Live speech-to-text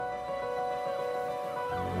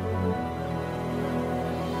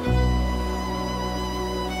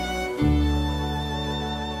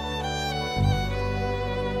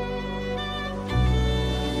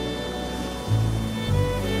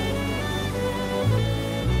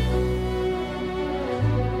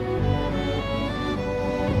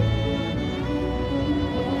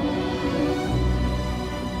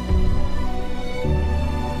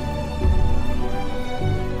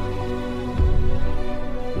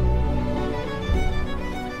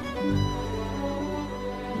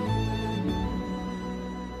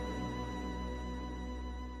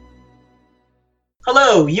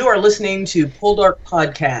Hello, you are listening to Poldark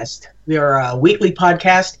Podcast. We are a weekly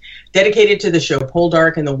podcast dedicated to the show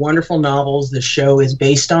Poldark and the wonderful novels the show is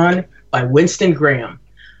based on by Winston Graham.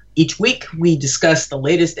 Each week, we discuss the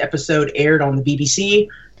latest episode aired on the BBC.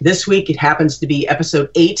 This week, it happens to be episode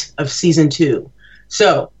 8 of season 2.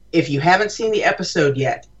 So, if you haven't seen the episode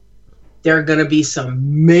yet, there are going to be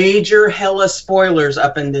some major hella spoilers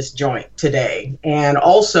up in this joint today. And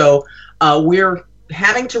also, we're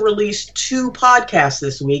having to release 2 podcasts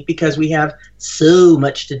this week because we have so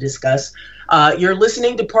much to discuss. You're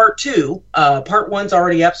listening to part 2. Part 1's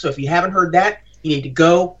already up, so if you haven't heard that, you need to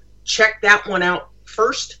go check that one out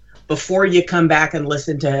first before you come back and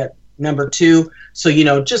listen to number 2, so you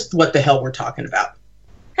know just what the hell we're talking about.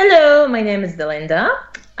 Hello, my name is Delinda.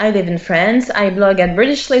 I live in France. I blog at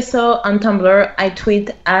British Leso on Tumblr. I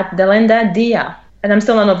tweet at Delinda Dia. And I'm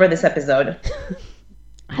still not over this episode.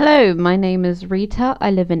 Hello, my name is Rita. I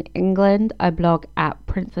live in England. I blog at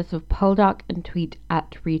Princess of Poldark and tweet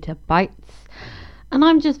at Rita Bites. And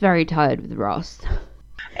I'm just very tired with Ross.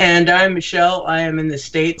 And I'm Michelle. I am in the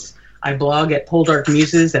States. I blog at Poldark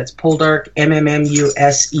Muses. That's Poldark,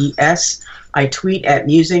 MMMUSES. I tweet at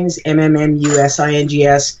Musings,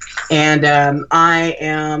 MMMUSINGS. And I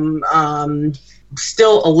am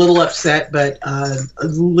still a little upset, but a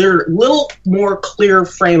little more clear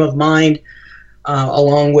frame of mind,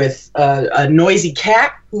 along with a noisy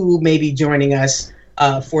cat who may be joining us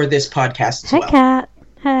for this podcast as well. Hey, Cat.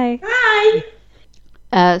 Hey. Hi!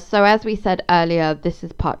 So as we said earlier, this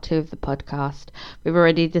is part 2 of the podcast. We've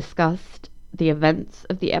already discussed the events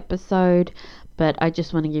of the episode, but I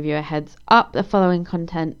just want to give you a heads up. The following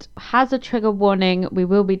content has a trigger warning. We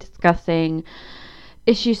will be discussing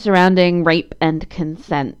issues surrounding rape and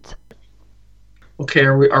consent. Okay,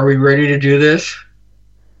 are we ready to do this?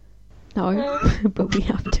 No, but we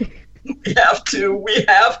have to. We have to. We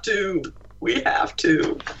have to. We have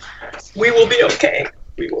to. We will be okay.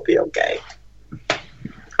 We will be okay.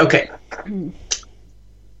 Okay.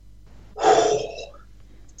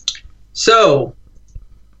 So,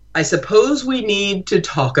 I suppose we need to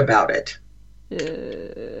talk about it.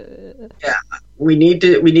 Yeah, we need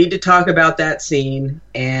to talk about that scene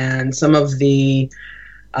and some of the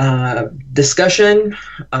discussion,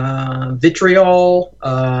 vitriol.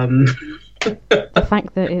 The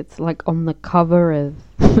fact that it's like on the cover of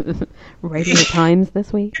Radio Times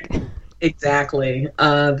this week. Exactly.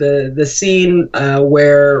 The scene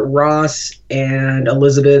where Ross and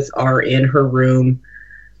Elizabeth are in her room,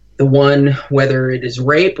 the one, whether it is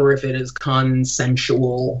rape or if it is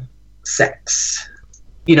consensual sex.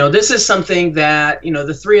 You know, this is something that, you know,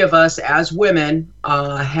 the three of us as women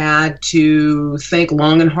had to think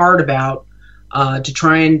long and hard about, to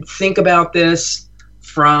try and think about this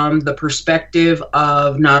from the perspective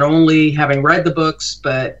of not only having read the books,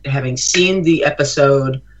 but having seen the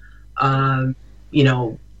episode. You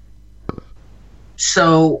know,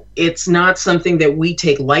 so it's not something that we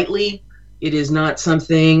take lightly. It is not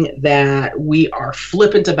something that we are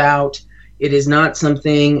flippant about. It is not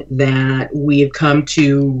something that we have come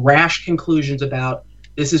to rash conclusions about.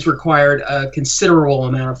 This has required a considerable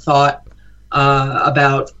amount of thought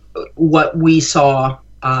about what we saw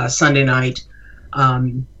Sunday night,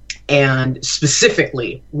 and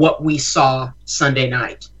specifically what we saw Sunday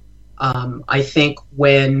night. I think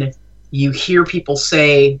when you hear people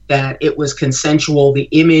say that it was consensual, the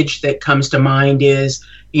image that comes to mind is,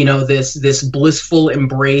 you know, this blissful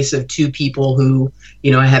embrace of two people who,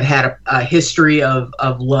 you know, have had a history of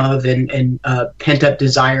love and pent-up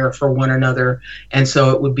desire for one another. And so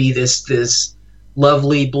it would be this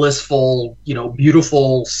lovely, blissful, you know,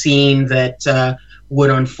 beautiful scene that would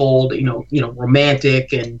unfold, you know,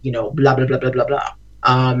 romantic and, you know, blah, blah, blah, blah, blah, blah.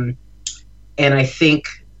 And I think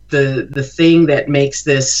the thing that makes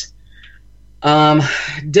this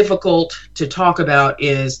difficult to talk about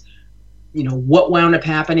is, you know, what wound up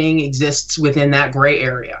happening exists within that gray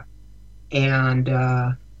area. And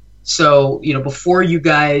so, you know, before you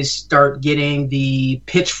guys start getting the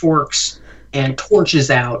pitchforks and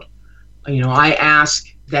torches out, you know, I ask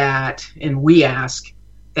that, and we ask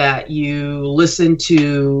that you listen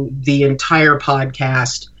to the entire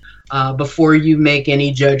podcast before you make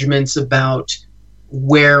any judgments about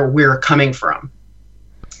where we're coming from.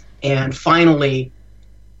 And finally,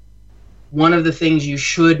 one of the things you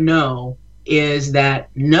should know is that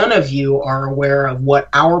none of you are aware of what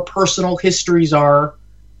our personal histories are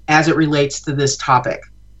as it relates to this topic.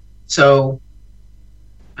 So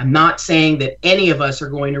I'm not saying that any of us are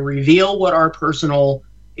going to reveal what our personal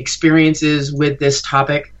experience is with this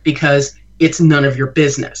topic, because it's none of your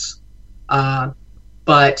business.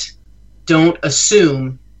 But don't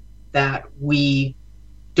assume that we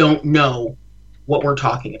don't know what we're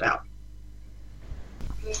talking about.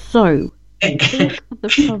 So, I think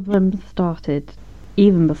the problem started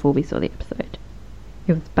even before we saw the episode.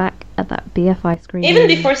 It was back at that BFI screening. Even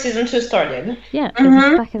before season 2 started. Yeah, it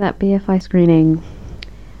was back at that BFI screening,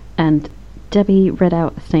 and Debbie read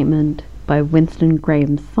out a statement by Winston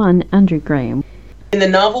Graham's son, Andrew Graham. In the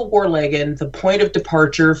novel Warlegan, the point of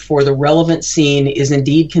departure for the relevant scene is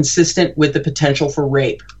indeed consistent with the potential for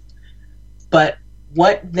rape. But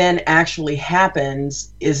what then actually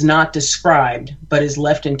happens is not described, but is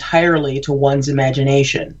left entirely to one's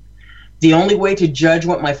imagination. The only way to judge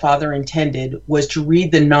what my father intended was to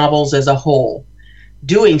read the novels as a whole.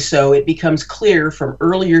 Doing so, it becomes clear from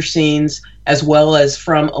earlier scenes, as well as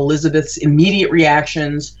from Elizabeth's immediate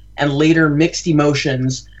reactions and later mixed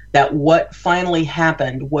emotions, that what finally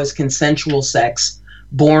happened was consensual sex,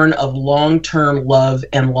 born of long-term love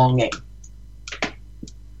and longing.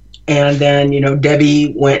 And then,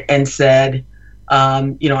 Debbie went and said,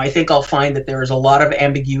 I think I'll find that there is a lot of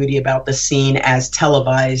ambiguity about the scene as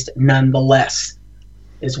televised nonetheless,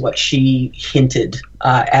 is what she hinted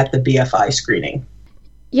at the BFI screening.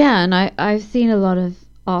 Yeah, and I've seen a lot of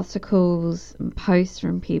articles and posts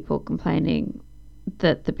from people complaining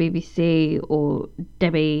that the BBC or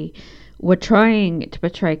Debbie were trying to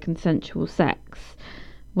portray consensual sex,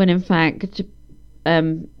 when in fact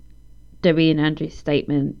Debbie and Andrew's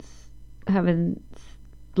statements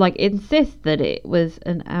insist that it was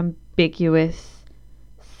an ambiguous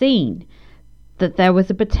scene, that there was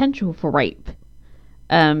a potential for rape.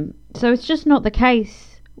 So it's just not the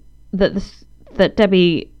case that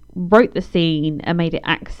Debbie wrote the scene and made it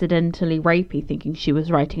accidentally rapey, thinking she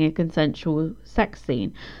was writing a consensual sex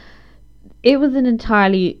scene. It was an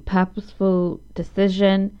entirely purposeful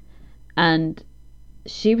decision, and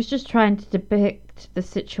she was just trying to depict the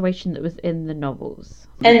situation that was in the novels.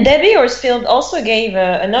 And Debbie Horsfield also gave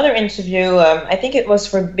another interview, I think it was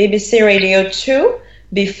for BBC Radio 2,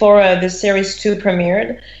 before the series 2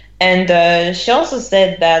 premiered. And she also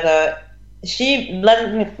said that she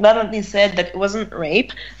blatantly said that it wasn't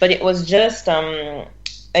rape, but it was just, a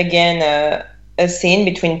scene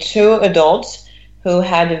between two adults who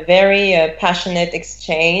had a very passionate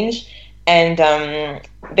exchange. And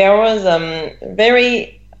there was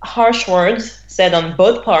very harsh words said on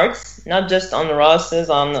both parts, not just on Ross's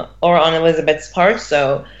or on Elizabeth's part.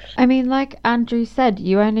 So, I mean, like Andrew said,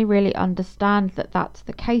 you only really understand that that's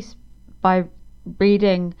the case by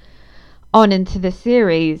reading on into the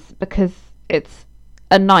series, because it's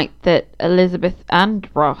a night that Elizabeth and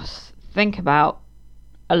Ross think about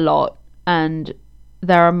a lot, and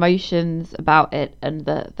their emotions about it and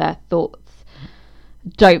their thoughts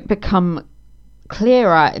don't become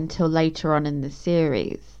clearer until later on in the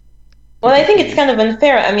series. Well, I think it's kind of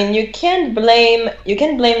unfair. I mean, you can't blame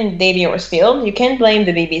Debbie Horsfield, you can't blame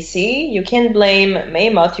the BBC, you can't blame Mae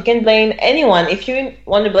Motte, you can't blame anyone. If you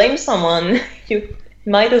want to blame someone, you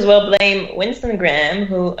might as well blame Winston Graham,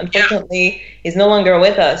 who unfortunately is no longer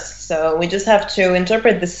with us. So we just have to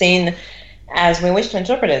interpret the scene as we wish to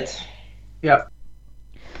interpret it. Yeah.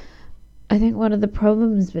 I think one of the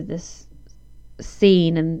problems with this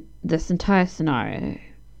scene and this entire scenario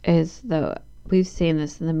is that we've seen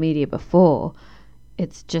this in the media before.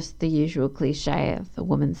 It's just the usual cliche of the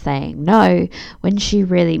woman saying no when she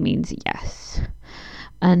really means yes.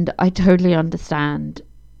 And I totally understand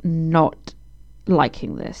not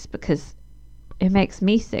liking this, because it makes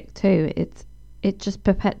me sick too. It just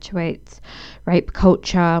perpetuates rape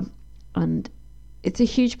culture, and it's a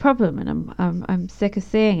huge problem, and I'm sick of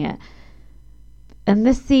seeing it. And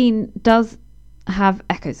this scene does have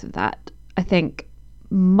echoes of that, I think,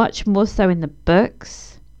 much more so in the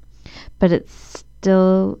books, but it's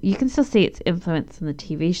still, you can still see its influence in the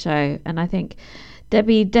TV show. And I think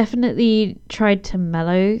Debbie definitely tried to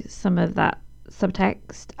mellow some of that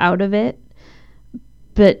subtext out of it,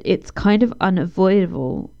 but it's kind of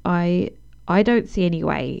unavoidable. I don't see any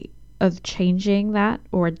way of changing that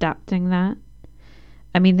or adapting that.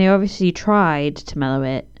 I mean, they obviously tried to mellow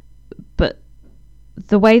it, but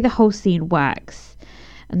the way the whole scene works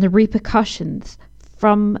and the repercussions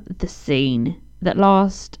from the scene that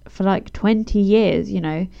last for like 20 years,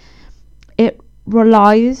 it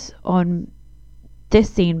relies on this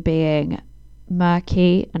scene being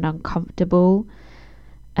murky and uncomfortable,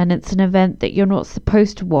 and it's an event that you're not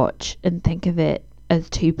supposed to watch and think of it as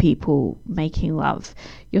two people making love.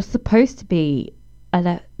 You're supposed to be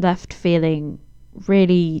left feeling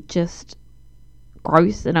really just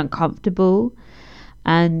gross and uncomfortable,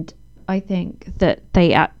 and I think that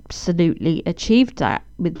they absolutely achieved that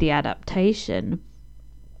with the adaptation.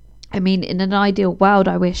 I mean, in an ideal world,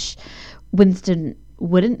 I wish Winston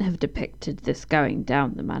wouldn't have depicted this going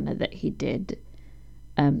down the manner that he did.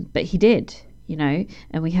 But he did, and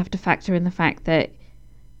we have to factor in the fact that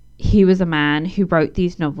he was a man who wrote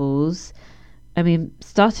these novels,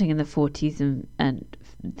 starting in the 40s, and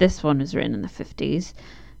this one was written in the 50s,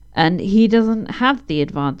 and he doesn't have the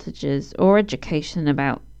advantages or education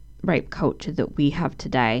about rape culture that we have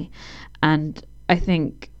today. And I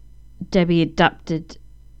think Debbie adapted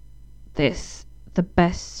this the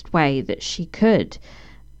best way that she could,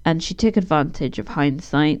 and she took advantage of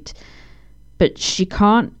hindsight, but she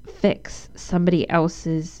can't fix somebody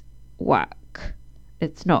else's work.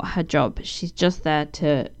 It's not her job. She's just there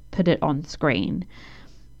to put it on screen.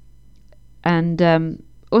 And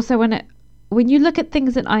also when you look at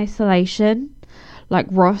things in isolation, like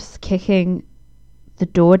Ross kicking the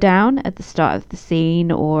door down at the start of the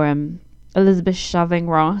scene, or Elizabeth shoving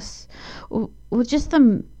Ross, or just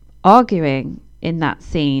them arguing in that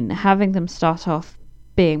scene, having them start off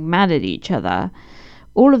being mad at each other,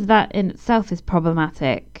 all of that in itself is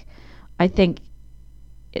problematic. I think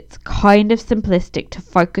it's kind of simplistic to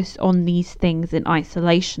focus on these things in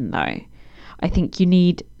isolation, though. I think you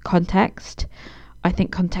need context. I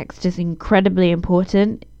think context is incredibly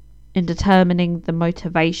important in determining the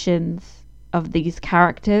motivations of these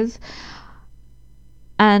characters.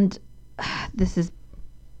 And this is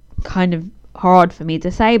kind of hard for me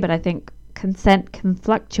to say, but I think consent can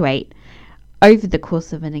fluctuate over the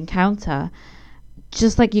course of an encounter.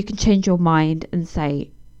 Just like you can change your mind and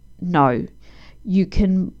say no, you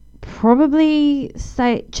can probably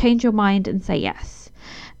change your mind and say yes.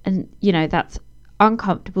 And that's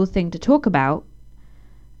uncomfortable thing to talk about,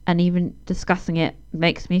 and even discussing it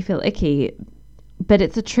makes me feel icky, but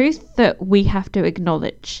it's a truth that we have to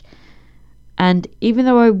acknowledge. And even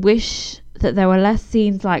though I wish that there were less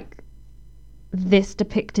scenes like this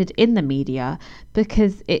depicted in the media,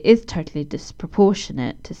 because it is totally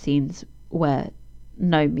disproportionate to scenes where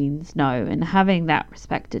no means no, and having that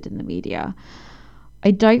respected in the media,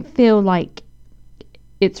 I don't feel like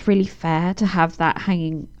it's really fair to have that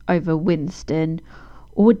hanging over Winston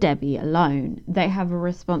or Debbie alone. They have a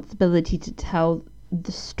responsibility to tell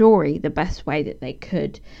the story the best way that they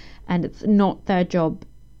could, and it's not their job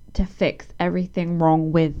to fix everything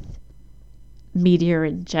wrong with media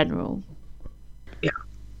in general.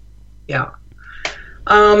 Yeah.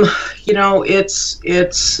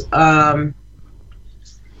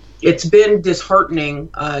 It's been disheartening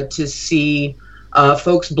to see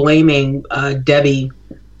folks blaming Debbie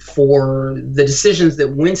for the decisions that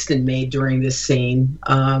Winston made during this scene,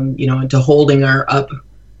 and to holding her up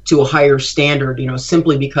to a higher standard,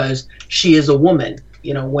 simply because she is a woman.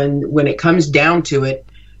 When it comes down to it,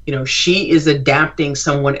 she is adapting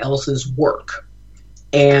someone else's work,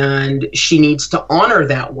 and she needs to honor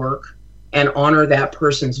that work and honor that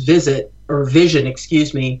person's vision,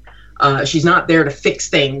 she's not there to fix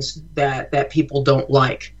things that people don't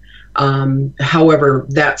like. However,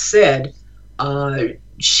 that said,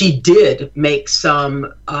 she did make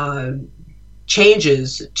some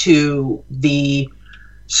changes to the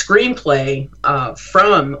screenplay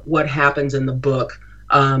from what happens in the book.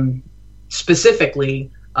 Specifically,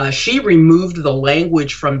 she removed the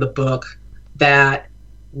language from the book that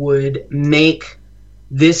would make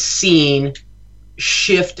this scene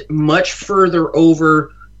shift much further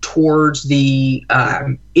over towards the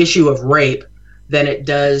issue of rape than it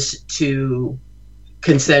does to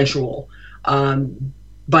consensual.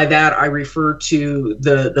 By that, I refer to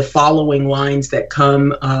the following lines that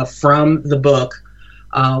come from the book,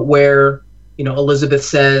 where Elizabeth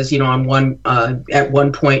says, at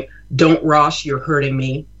one point, "Don't, Ross, you're hurting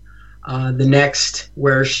me." The next,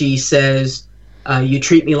 where she says, "You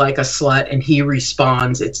treat me like a slut," and he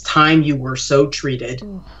responds, "It's time you were so treated."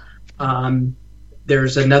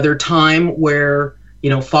 There's another time where,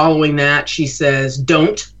 following that, she says,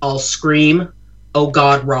 "Don't, I'll scream. Oh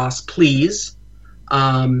God, Ross, please."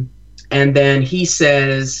 And then he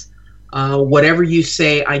says, "Whatever you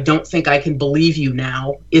say, I don't think I can believe you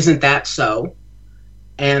now. Isn't that so?"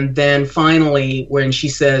 And then finally, when she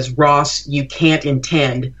says, "Ross, you can't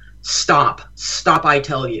intend. Stop, I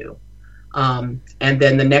tell you." And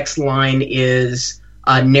then the next line is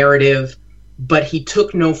a narrative, "But he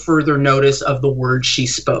took no further notice of the words she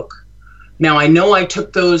spoke." Now, I know I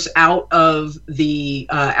took those out of the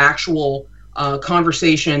actual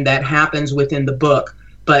conversation that happens within the book,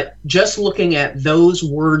 but just looking at those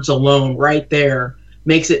words alone right there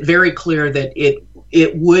makes it very clear that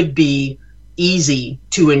it would be easy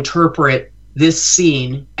to interpret this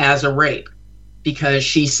scene as a rape, because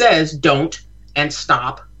she says "don't" and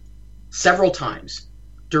 "stop" several times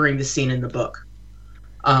during the scene in the book.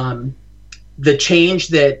 The change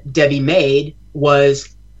that Debbie made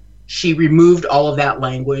was she removed all of that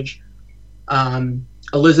language.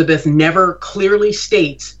 Elizabeth never clearly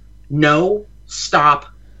states no, stop,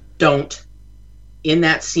 don't in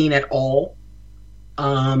that scene at all.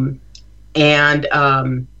 To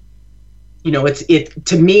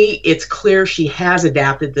me, it's clear she has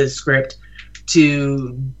adapted the script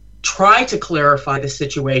to try to clarify the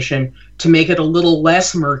situation, to make it a little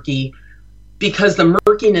less murky, because the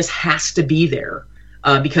murkiness has to be there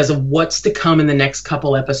because of what's to come in the next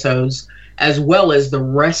couple episodes, as well as the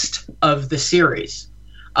rest of the series.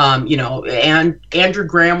 And Andrew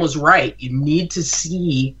Graham was right. You need to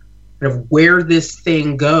see kind of where this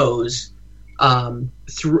thing goes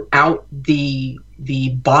throughout the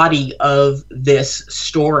body of this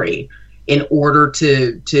story in order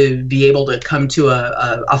to be able to come to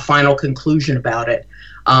a final conclusion about it.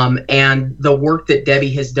 And the work that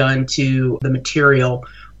Debbie has done to the material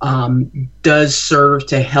does serve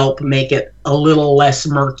to help make it a little less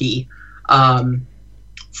murky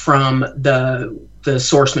from the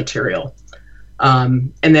source material.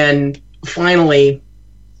 And then finally,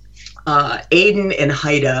 Aidan and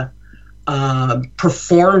Haida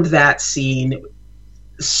performed that scene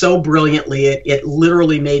so brilliantly, it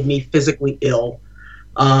literally made me physically ill.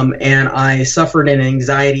 And I suffered an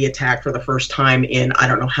anxiety attack for the first time in I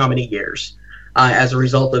don't know how many years as a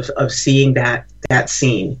result of seeing that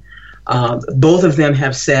scene. Both of them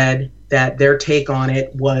have said that their take on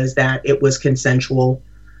it was that it was consensual.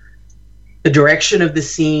 The direction of the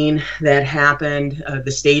scene that happened,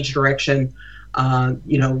 the stage direction,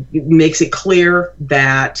 makes it clear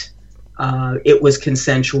that it was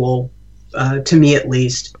consensual, to me at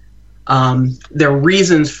least. Their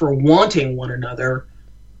reasons for wanting one another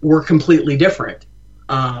were completely different.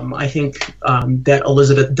 I think that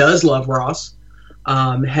Elizabeth does love Ross,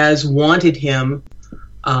 has wanted him,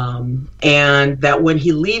 and that when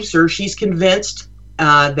he leaves her, she's convinced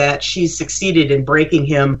that she's succeeded in breaking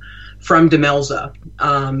him from Demelza.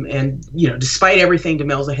 And, despite everything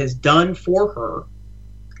Demelza has done for her,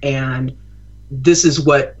 and this is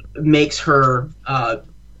what makes her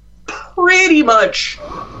pretty much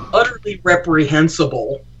utterly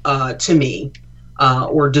reprehensible to me,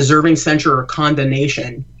 or deserving censure or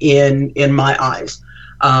condemnation in my eyes,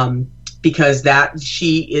 because that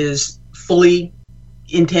she is fully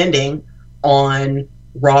intending on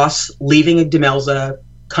Ross leaving Demelza,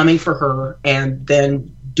 coming for her, and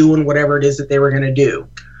then doing whatever it is that they were going to do.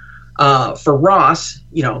 For Ross,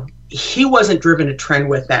 he wasn't driven to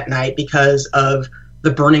Trenwith that night because of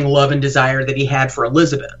the burning love and desire that he had for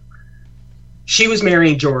Elizabeth. She was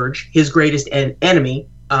marrying George, his greatest enemy,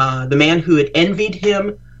 the man who had envied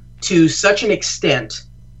him to such an extent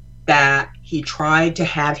that he tried to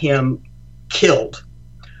have him killed.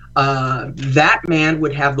 That man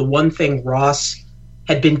would have the one thing Ross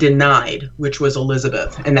had been denied, which was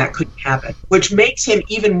Elizabeth, and that couldn't happen, which makes him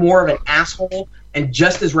even more of an asshole and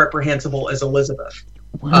just as reprehensible as Elizabeth.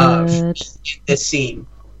 This scene.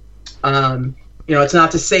 It's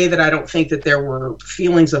not to say that I don't think that there were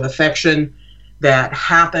feelings of affection that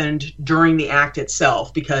happened during the act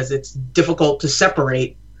itself, because it's difficult to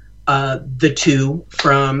separate the two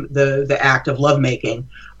from the act of lovemaking.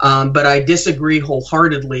 But I disagree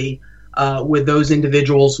wholeheartedly with those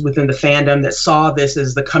individuals within the fandom that saw this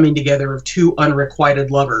as the coming together of two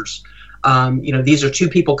unrequited lovers. These are two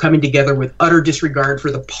people coming together with utter disregard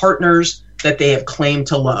for the partners that they have claimed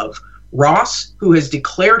to love. Ross, who has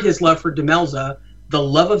declared his love for Demelza, the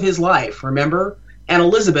love of his life, remember? And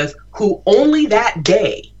Elizabeth, who only that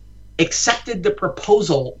day accepted the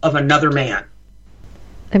proposal of another man.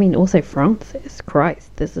 I mean, also Francis.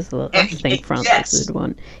 Christ, this is the last thing Francis would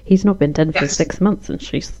want. He's not been dead for 6 months, and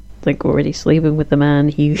she's already sleeping with the man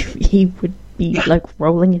he would be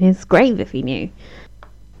rolling in his grave if he knew.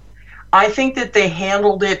 I think that they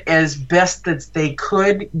handled it as best as they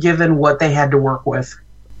could, given what they had to work with.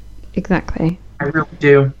 Exactly. I really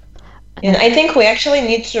do. And I think we actually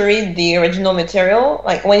need to read the original material.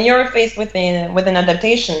 Like, when you're faced with an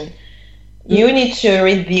adaptation, you need to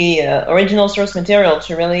read the original source material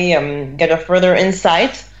to really get a further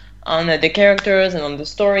insight on the characters and on the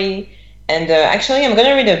story. And actually, I'm going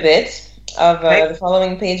to read a bit of the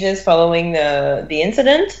following pages following the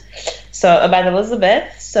incident. So, about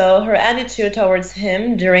Elizabeth. So, her attitude towards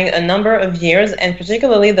him during a number of years, and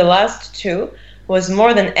particularly the last two, was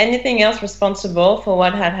more than anything else responsible for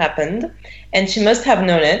what had happened, and she must have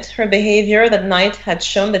known it. Her behavior that night had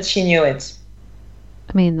shown that she knew it.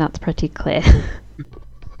 I mean, that's pretty clear.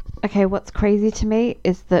 Okay, what's crazy to me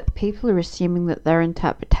is that people are assuming that their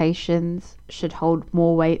interpretations should hold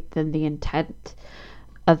more weight than the intent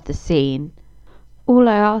of the scene. All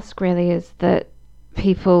I ask really is that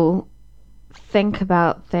people think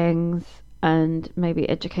about things and maybe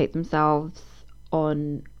educate themselves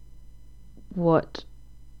on what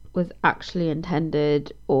was actually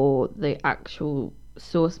intended or the actual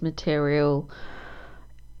source material,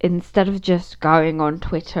 instead of just going on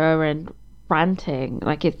Twitter and ranting.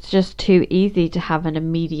 Like, it's just too easy to have an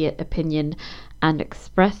immediate opinion and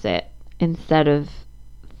express it instead of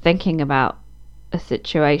thinking about a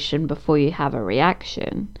situation before you have a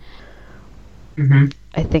reaction. Mm-hmm.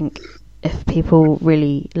 I think if people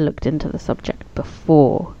really looked into the subject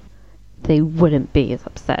before, they wouldn't be as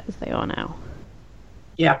upset as they are now.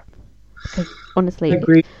 Yeah. Because honestly,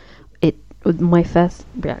 Agreed. it my first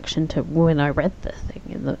reaction to when I read the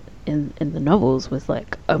thing in the novels was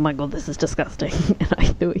like, oh my god, this is disgusting, and I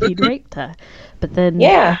thought he'd raped her. But then,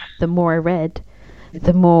 the more I read,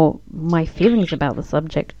 the more my feelings about the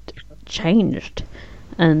subject changed,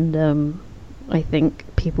 and I think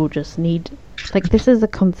people just need, like, this is a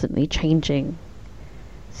constantly changing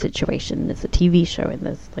situation. It's a TV show, and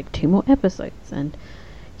there's like 2 more episodes, and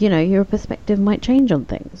you know, your perspective might change on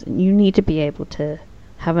things, and you need to be able to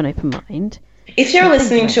have an open mind. If you're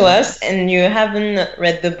listening to us and you haven't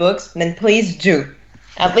read the books, then please do.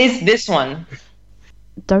 At least this one.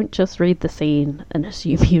 Don't just read the scene and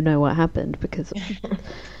assume you know what happened, because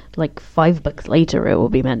like 5 books later it will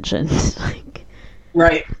be mentioned. Like,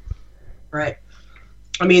 right.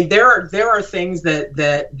 I mean, there are things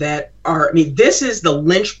that are. I mean, this is the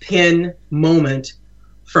linchpin moment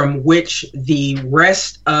from which the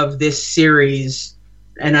rest of this series,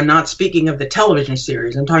 and I'm not speaking of the television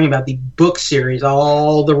series, I'm talking about the book series,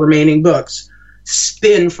 all the remaining books,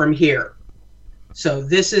 spin from here. So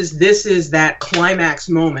this is that climax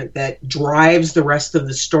moment that drives the rest of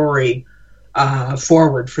the story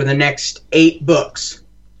forward for the next 8 books.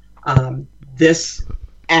 This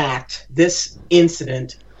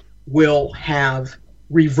incident will have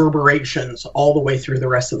reverberations all the way through the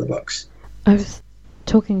rest of the books. I was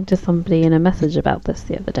talking to somebody in a message about this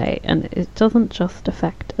the other day, and it doesn't just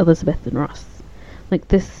affect Elizabeth and Ross. Like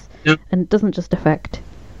this, and it doesn't just affect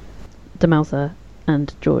Demelza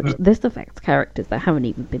and George. This affects characters that haven't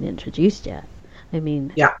even been introduced yet. I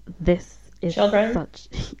mean, this is such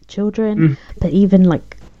children, but even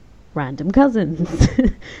like random cousins,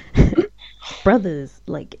 brothers.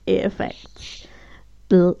 Like, it affects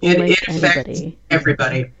it affects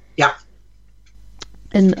everybody. Yeah,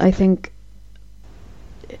 and I think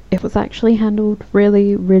it was actually handled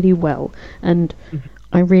really, really well, and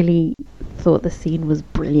I really thought the scene was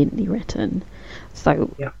brilliantly written.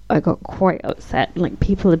 So I got quite upset. Like,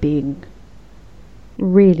 people are being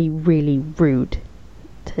really, really rude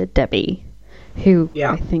to Debbie, who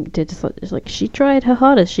I think did like, she tried her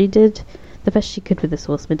hardest. She did the best she could with the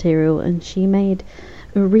source material, and she made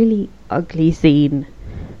a really ugly scene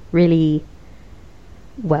really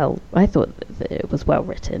well. I thought that it was well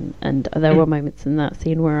written, and there were moments in that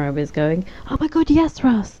scene where I was going, oh my god, yes,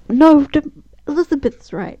 Ross, no,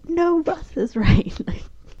 Elizabeth's right, no, Ross is right.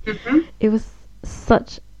 It was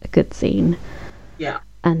such a good scene,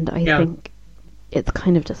 and I think it's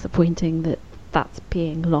kind of disappointing that that's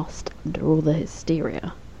being lost under all the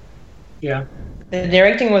hysteria. The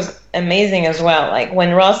directing was amazing as well. Like,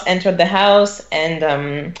 when Ross entered the house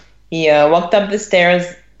and he walked up the stairs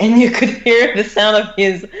and you could hear the sound of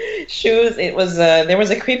his shoes, it was there was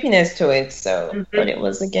a creepiness to it. So, but it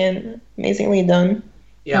was, again, amazingly done.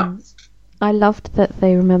 I loved that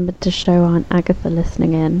they remembered to show Aunt Agatha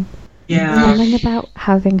listening in. Something about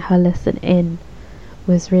having her listen in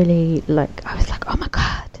was really, like, I was like, oh my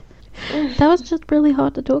god, that was just really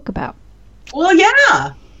hard to talk about. Well,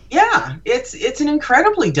 it's an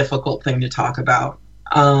incredibly difficult thing to talk about,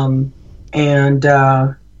 and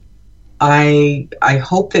I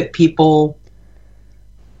hope that people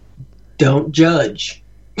don't judge.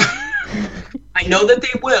 I know that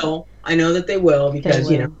they will.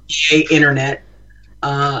 Because you know, yay, internet.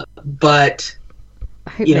 But I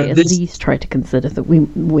hope they at least try to consider that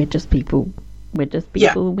we're just people. We're just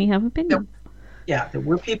people, and we have opinions. That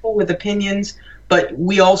we're people with opinions, but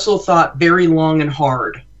we also thought very long and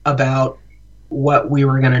hard about what we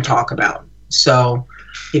were going to talk about. So,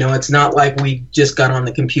 you know, it's not like we just got on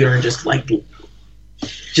the computer and just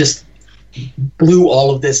blew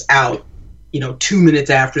all of this out, you know, 2 minutes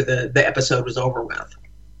after the episode was over with.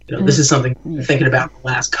 You know, this is something we're thinking about the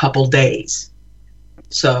last couple days.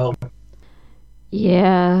 So,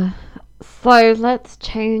 yeah. So let's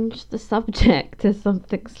change the subject to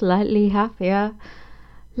something slightly happier.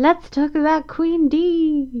 Let's talk about Queen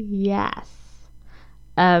D. Yes.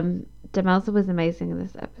 Demelza was amazing in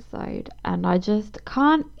this episode, and I just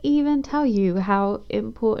can't even tell you how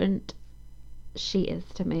important she is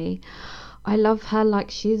to me. I love her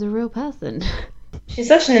like she's a real person. She's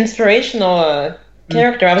such an inspirational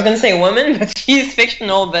character. I was going to say woman, but she's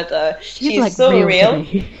fictional, but she's like so real.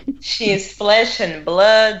 She is flesh and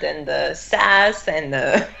blood and sass and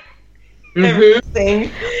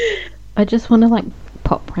everything. I just want to like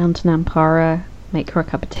pop round to Nampara, make her a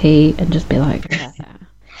cup of tea, and just be like,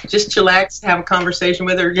 just chillax, have a conversation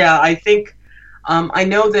with her. Yeah, I think I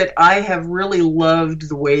know that I have really loved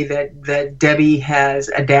the way that Debbie has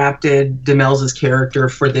adapted Demelza's character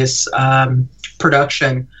for this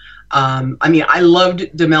production. I mean, I loved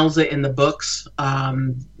Demelza in the books.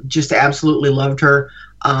 Just absolutely loved her.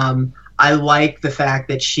 I like the fact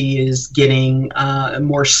that she is getting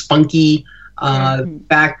more spunky. The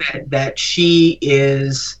fact that she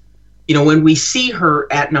is, you know, when we see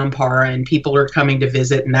her at Nampara and people are coming to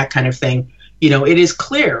visit and that kind of thing, you know, it is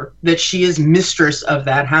clear that she is mistress of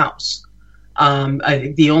that house. I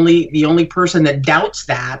think the only person that doubts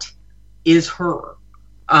that is her.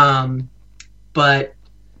 But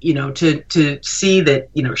you know, to see that,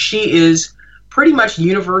 you know, she is pretty much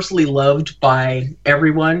universally loved by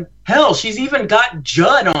everyone. Hell, she's even got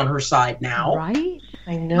Judd on her side now. right?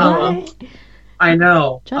 I know. I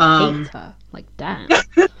know. Just hates her. Like, damn.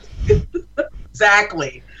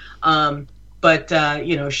 Exactly. But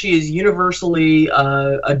you know, she is universally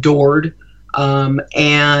adored,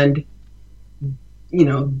 and you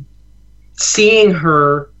know, seeing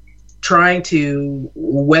her trying to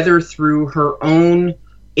weather through her own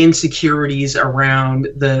insecurities around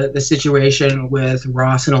the situation with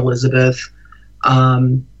Ross and Elizabeth,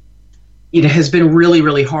 you know, has been really,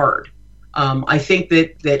 really hard. I think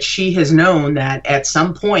that she has known that at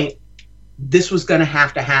some point this was going to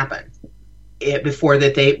have to happen before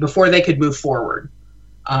they could move forward.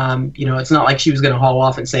 You know, it's not like she was going to haul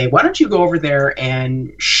off and say, "Why don't you go over there and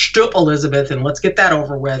shtup Elizabeth and let's get that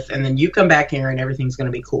over with, and then you come back here and everything's going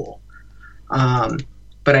to be cool."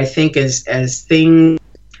 But I think as things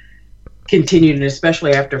continued, and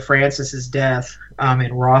especially after Francis's death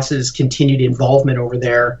and Ross's continued involvement over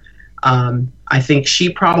there, I think she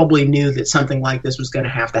probably knew that something like this was going to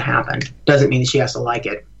have to happen. Doesn't mean she has to like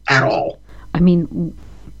it at all. I mean,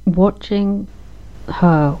 watching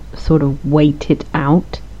her sort of wait it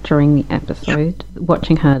out during the episode,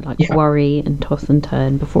 watching her like worry and toss and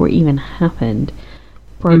turn before it even happened,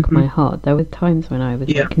 broke my heart. There were times when I was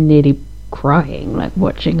like nearly crying, like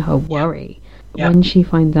watching her worry. When she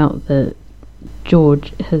finds out that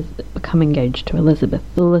George has become engaged to Elizabeth,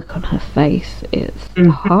 the look on her face is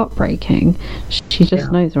heartbreaking. She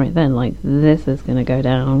just knows right then, like, this is going to go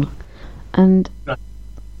down. And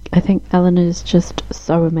I think Eleanor's just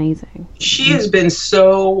so amazing. She has been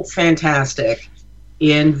so fantastic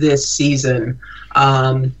in this season.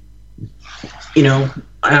 You know,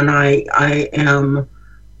 and I am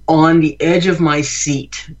on the edge of my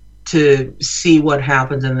seat to see what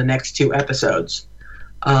happens in the next two episodes.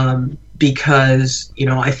 Because, you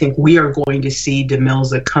know, I think we are going to see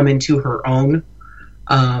Demelza come into her own,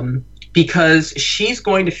 because she's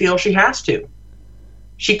going to feel she has to.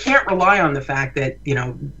 She can't rely on the fact that, you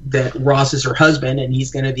know, that Ross is her husband and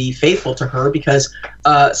he's going to be faithful to her, because,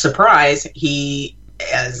 surprise, he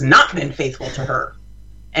has not been faithful to her.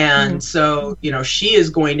 And so, you know, she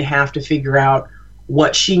is going to have to figure out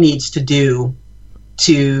what she needs to do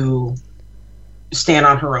to stand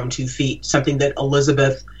on her own 2 feet, something that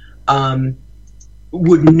Elizabeth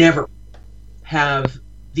would never have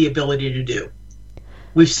the ability to do.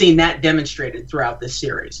 We've seen that demonstrated throughout this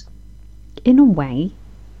series. In a way,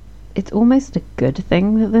 it's almost a good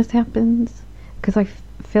thing that this happens, because I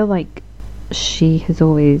feel like she has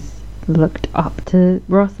always looked up to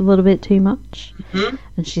Ross a little bit too much,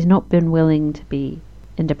 and she's not been willing to be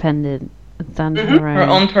independent and stand on her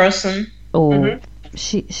own person. Or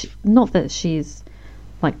she not that she's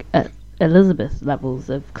like at Elizabeth's levels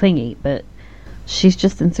of clingy, but she's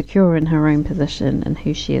just insecure in her own position and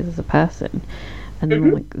who she is as a person.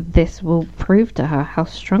 And like, this will prove to her how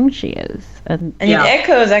strong she is. And it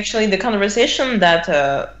echoes actually the conversation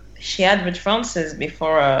that she had with Francis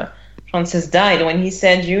before Francis died, when he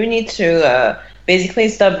said, "You need to basically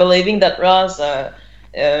stop believing that Ross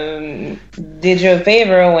did you a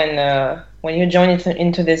favor when you joined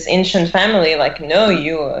into this ancient family. Like, no,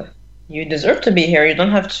 you deserve to be here. You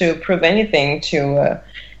don't have to prove anything to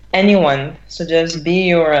anyone. So just be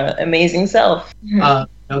your amazing self."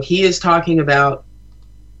 He is talking about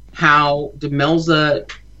how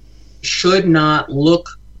Demelza should not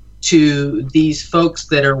look to these folks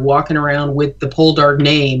that are walking around with the Poldark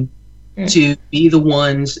name to be the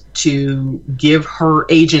ones to give her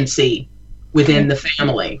agency within the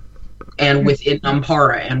family and within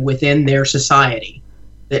Nampara and within their society.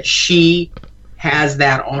 That she has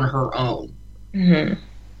that on her own.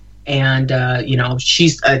 And, you know,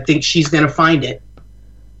 I think she's going to find it.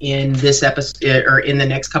 in this episode or in the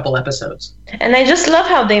next couple episodes. And I just love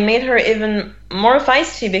how they made her even more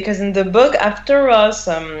feisty, because in the book, after Ross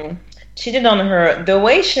cheated on her, the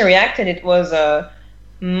way she reacted, it was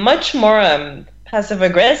much more passive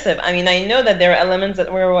aggressive. I mean, I know that there are elements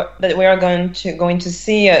that we are going to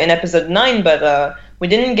see in episode 9, but we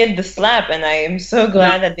didn't get the slap, and I am so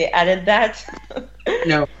glad that they added that.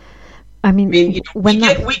 No, I mean we get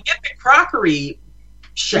the crockery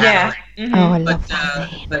shatter. Yeah. Mm-hmm. Oh, I love that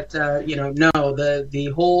scene. But no,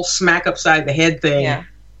 the whole smack upside the head thing.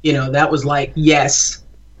 Yeah. That was like, yes.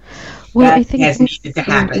 Well, that I think has needed to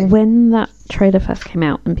happen. When that trailer first came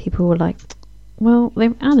out, and people were like, "Well,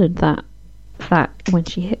 they've added that when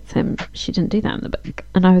she hits him, she didn't do that in the book,"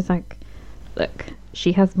 and I was like, "Look,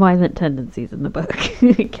 she has violent tendencies in the book."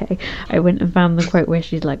 Okay, I went and found the quote where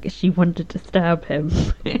she's like, she wanted to stab him.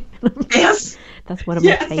 Yes, that's one of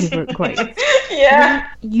my favorite quotes. Yeah,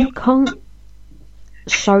 you can't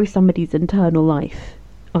show somebody's internal life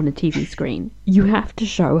on a TV screen. You have to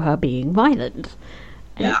show her being violent.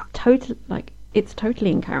 And it's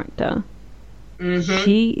totally in character. Mm-hmm.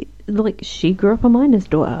 She grew up a miner's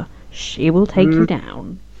daughter. She will take you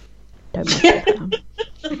down. Don't mess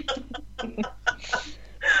with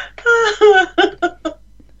her.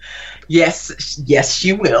 Yes,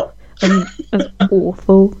 she will. And as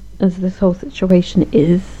awful as this whole situation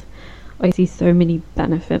is, I see so many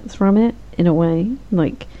benefits from it, in a way.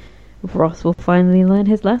 Like, Ross will finally learn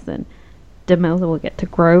his lesson. Demelza will get to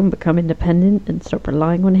grow and become independent and stop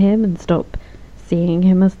relying on him and stop seeing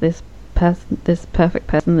him as this perfect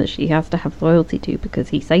person that she has to have loyalty to because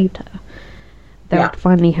he saved her. They'll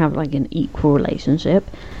finally have like an equal relationship,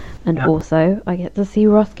 and also I get to see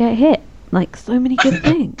Ross get hit. Like, so many good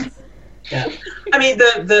things. Yeah, I mean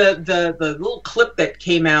the little clip that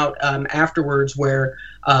came out afterwards where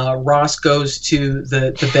Ross goes to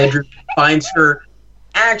the bedroom, finds her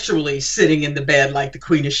actually sitting in the bed like the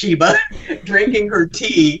Queen of Sheba, drinking her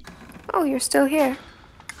tea. Oh, you're still here.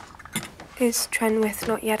 Is Trenwith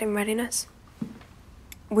not yet in readiness?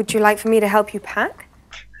 Would you like for me to help you pack?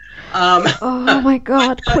 Oh my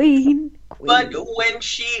God, Queen. But when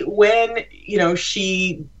she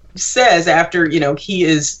says, after he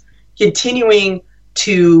is continuing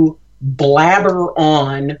to blabber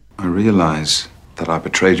on, I realize that I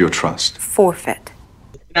betrayed your trust. Forfeit.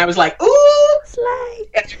 And I was like, ooh, slay.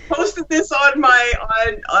 And I posted this on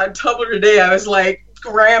on Tumblr today. I was like,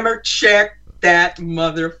 grammar check that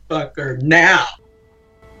motherfucker now.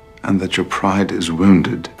 And that your pride is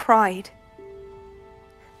wounded. Pride.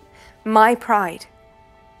 My pride.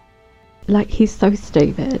 Like, he's so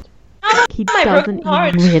stupid. He doesn't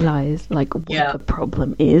even realise, like, what the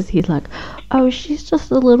problem is. He's like, oh, she's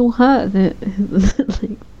just a little hurt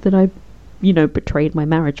that I, betrayed my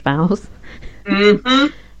marriage vows. Mm-hmm.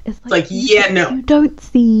 It's no. You don't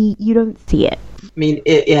see it. I mean,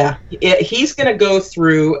 he's going to go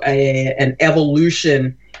through an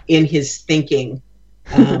evolution in his thinking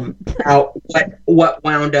about what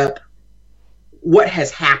wound up, what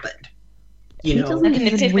has happened. He doesn't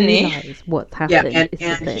even realize what's happening.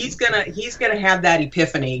 Yeah, and he's gonna have that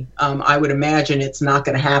epiphany. I would imagine it's not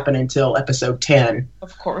going to happen until episode 10.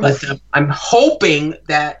 Of course. But I'm hoping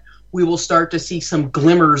that we will start to see some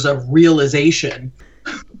glimmers of realization.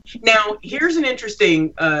 Now, here's an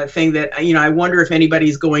interesting thing that I wonder if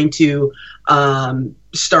anybody's going to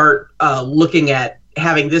start looking at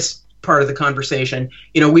having this part of the conversation.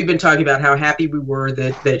 We've been talking about how happy we were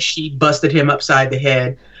that she busted him upside the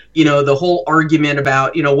head. The whole argument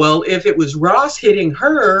about, well, if it was Ross hitting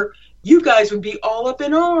her, you guys would be all up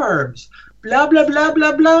in arms. Blah, blah, blah,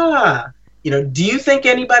 blah, blah. Do you think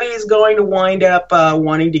anybody is going to wind up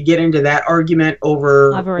wanting to get into that argument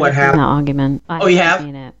over I've already what happened? Seen that argument. You have?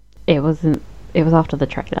 Seen it. It was after the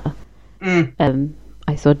trailer. Mm.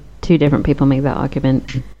 I saw two different people make that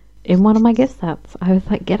argument. In one of my gift sets, I was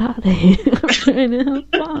like, get out of here. I'm trying to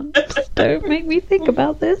have fun. Don't make me think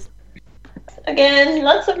about this. Again,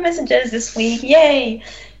 lots of messages this week. Yay!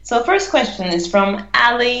 So first question is from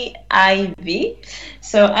Ali Ivy.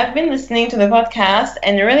 So I've been listening to the podcast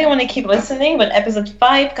and I really want to keep listening, but episode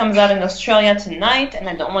 5 comes out in Australia tonight and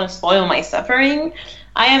I don't want to spoil my suffering.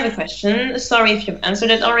 I have a question. Sorry if you've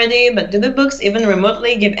answered it already, but do the books even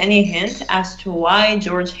remotely give any hint as to why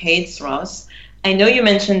George hates Ross? I know you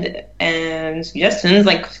mentioned suggestions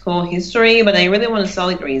like school history, but I really want a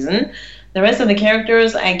solid reason. The rest of the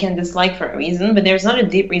characters I can dislike for a reason, but there's not a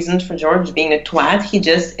deep reason for George being a twat. He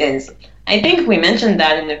just is. I think we mentioned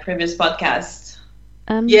that in the previous podcast.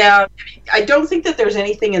 Yeah, I don't think that there's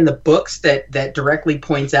anything in the books that directly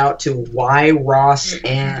points out to why Ross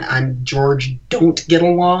and George don't get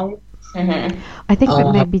along. I think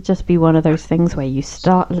it may just be one of those things where you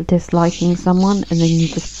start disliking someone and then you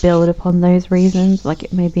just build upon those reasons. Like,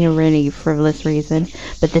 it may be a really frivolous reason,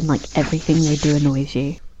 but then, like, everything they do annoys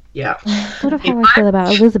you. Yeah. Sort of how I feel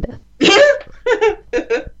about Elizabeth.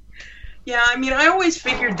 Yeah, I mean, I always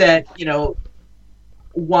figured that,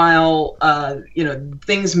 while,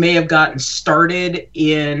 things may have gotten started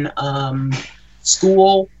in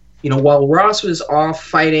school, while Ross was off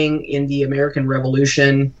fighting in the American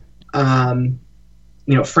Revolution,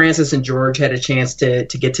 Francis and George had a chance to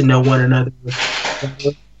get to know one another.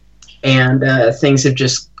 And things have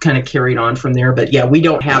just kind of carried on from there. But, yeah, we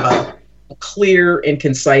don't have a clear and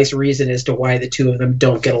concise reason as to why the two of them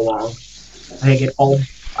don't get along.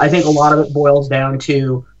 I think a lot of it boils down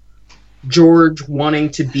to George wanting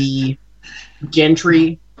to be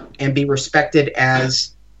gentry and be respected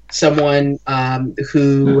as someone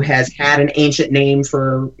who has had an ancient name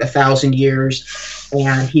for 1,000 years,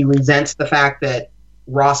 and he resents the fact that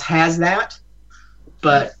Ross has that,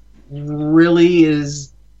 but really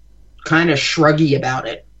is kind of shruggy about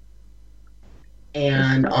it.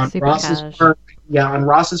 And on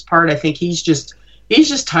Ross's part, I think he's just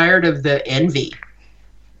tired of the envy.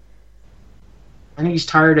 I think he's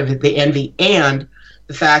tired of the envy and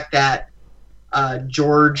the fact that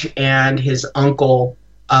George and his uncle,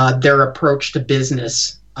 their approach to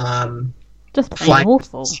business, just plain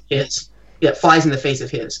awful. Flies in the face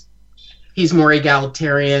of his. He's more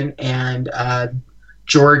egalitarian, and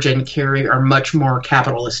George and Carrie are much more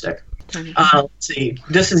capitalistic. Let's see.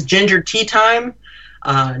 This is Ginger Tea Time.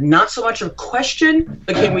 Not so much a question,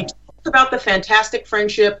 but can we talk about the fantastic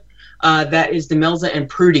friendship that is Demelza and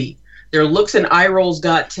Prudie? Their looks and eye rolls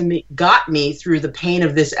got me through the pain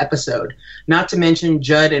of this episode. Not to mention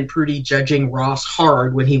Judd and Prudie judging Ross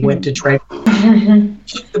hard when he went to try.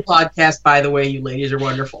 Keep the podcast, by the way. You ladies are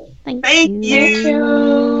wonderful. Thank Thank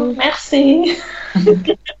you. Merci.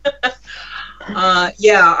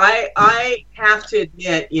 I have to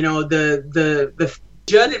admit, the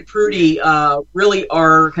Judd and Prudie really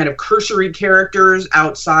are kind of cursory characters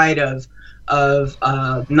outside of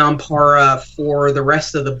Nampara for the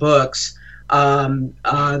rest of the books, from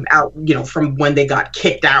when they got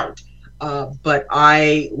kicked out. But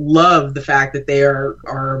I love the fact that they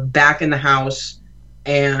are back in the house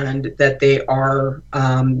and that they are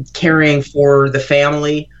caring for the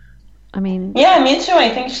family. I mean, yeah, me too. I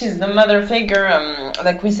think she's the mother figure,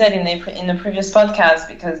 like we said in the previous podcast,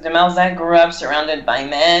 because Demelza grew up surrounded by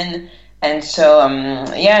men. And so,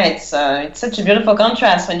 it's such a beautiful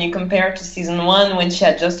contrast when you compare to season 1 when she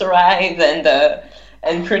had just arrived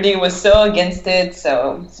and Prudie was so against it.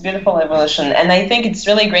 So it's a beautiful evolution. And I think it's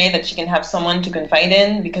really great that she can have someone to confide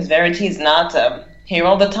in, because Verity is not here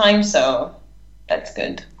all the time. So that's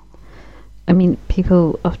good. I mean,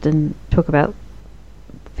 people often talk about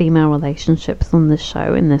female relationships on this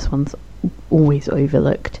show, and this one's always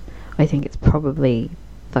overlooked. I think it's probably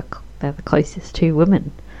they're the closest two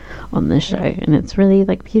women on this show, and it's really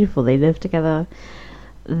beautiful. They live together,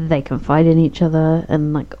 they confide in each other,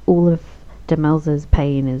 and all of Demelza's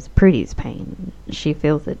pain is Prudie's pain. She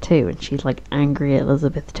feels it too, and she's angry at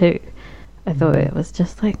Elizabeth too. I thought it was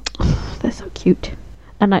just oh, they're so cute.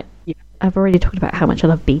 And I've already talked about how much I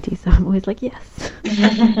love Beatty, so I'm always yes.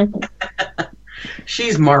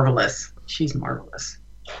 She's marvelous.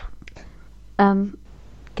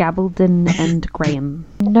 Gabaldon and Graham.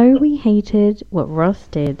 No, we hated what Ross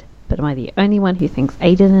did, but am I the only one who thinks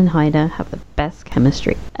Aiden and Haida have the best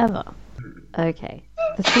chemistry ever? Okay.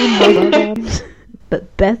 The scene was on,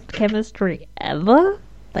 but best chemistry ever?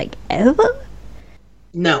 Ever?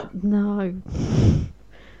 No. We're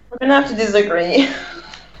gonna have to disagree.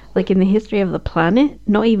 In the history of the planet?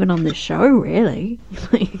 Not even on the show, really.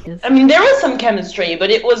 I mean, there was some chemistry, but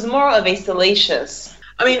it was more of a salacious.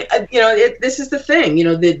 I mean, this is the thing.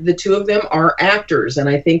 The two of them are actors, and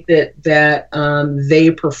I think that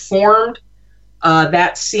they performed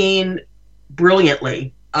that scene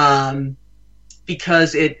brilliantly,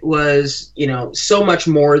 because it was, so much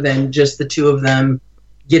more than just the two of them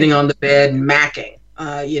getting on the bed and macking.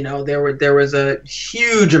 There was a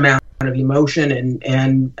huge amount of emotion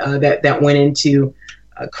and that went into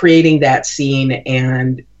creating that scene,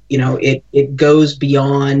 and it goes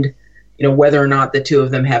beyond whether or not the two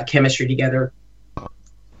of them have chemistry together.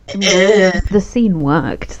 The scene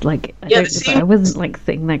worked. I wasn't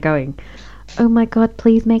sitting there going, "Oh my god,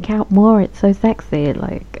 please make out more! It's so sexy!"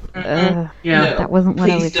 That wasn't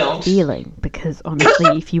what I was feeling. Because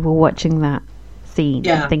honestly, if you were watching that scene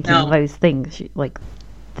and thinking those things,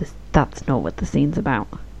 that's not what the scene's about.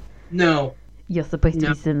 No. You're supposed to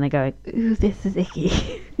be sitting there going, "Ooh, this is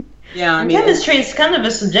icky." Yeah, I And mean, chemistry is kind of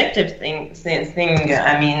a subjective thing.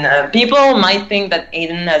 I mean, people might think that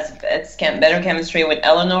Aiden has better chemistry with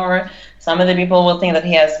Eleanor. Some of the people will think that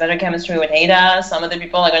he has better chemistry with Ada. Some of the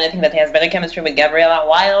people are going to think that he has better chemistry with Gabriella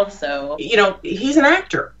Wilde. So, he's an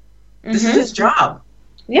actor. This is his job.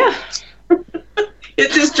 Yeah.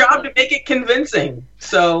 It's his job to make it convincing.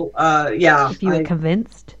 So, yeah. If you were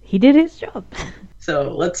convinced, he did his job.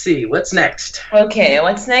 So, let's see. What's next? Okay,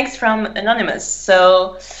 what's next from Anonymous?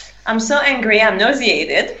 So, I'm so angry, I'm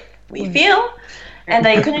nauseated, we feel, and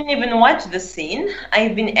I couldn't even watch the scene.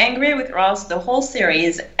 I've been angry with Ross the whole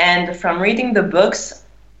series, and from reading the books,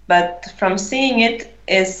 but from seeing it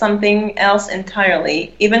is something else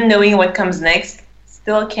entirely. Even knowing what comes next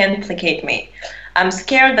still can't placate me. I'm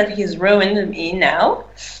scared that he's ruined for me now,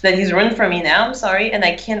 I'm sorry, and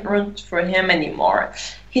I can't root for him anymore.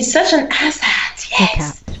 He's such an asshat,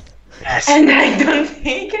 yes! Yes. And I don't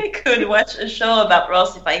think I could watch a show about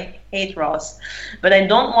Ross if I hate Ross. But I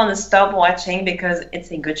don't want to stop watching because it's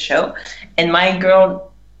a good show. And my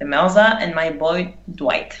girl, Demelza, and my boy,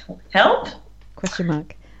 Dwight. Help? Question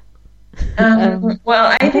mark.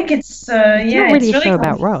 Well, I think it's, It's not really a show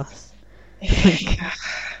about Ross.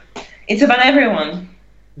 It's about everyone.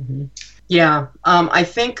 Mm-hmm. Yeah, I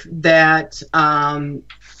think that, I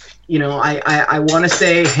want to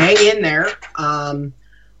say hang in there.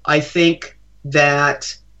 I think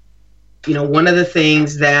that, one of the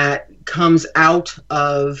things that comes out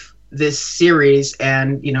of this series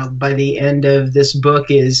and, by the end of this book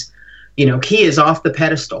is, he is off the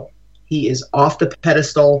pedestal. He is off the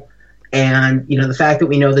pedestal. And, the fact that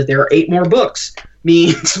we know that there are 8 more books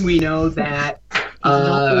means we know that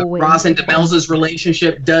Ross and Demelza's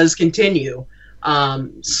relationship does continue.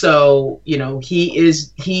 So,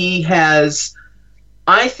 he has...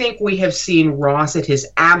 I think we have seen Ross at his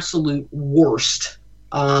absolute worst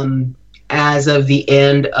as of the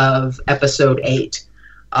end of episode 8.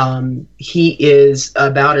 He is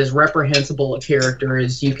about as reprehensible a character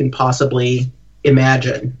as you can possibly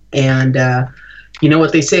imagine. And you know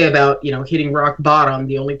what they say about, hitting rock bottom,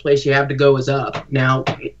 the only place you have to go is up. Now,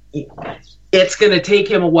 it's going to take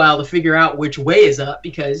him a while to figure out which way is up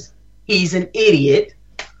because he's an idiot.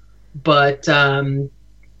 But...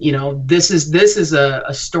 this is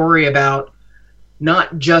a story about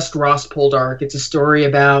not just Ross Poldark. It's a story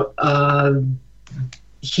about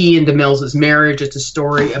he and Demelza's marriage. It's a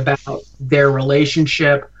story about their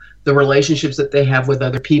relationship, the relationships that they have with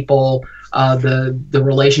other people, the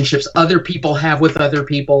relationships other people have with other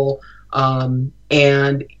people,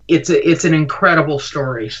 and it's an incredible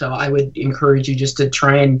story. So I would encourage you just to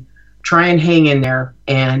try and hang in there,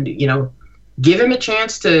 and give him a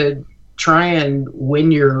chance to try and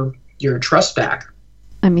win your trust back.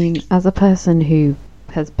 I mean, as a person who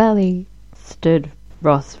has barely stood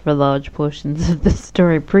Ross for large portions of the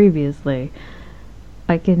story previously,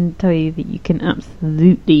 I can tell you that you can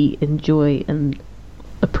absolutely enjoy and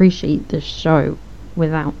appreciate this show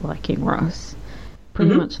without liking Ross.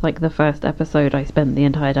 Pretty much like the first episode, I spent the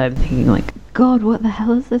entire time thinking like, God, what the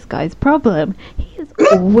hell is this guy's problem? He is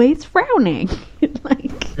always frowning.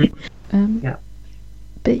 Yeah.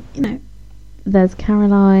 But, there's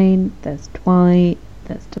Caroline, there's Dwight,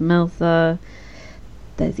 there's Demelza,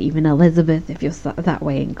 there's even Elizabeth if you're that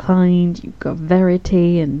way inclined. You've got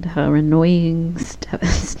Verity and her annoying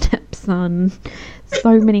stepson.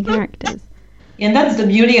 So many characters. And that's the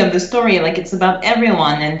beauty of the story. Like, it's about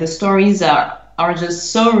everyone, and the stories are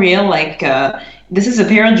just so real. Like, this is a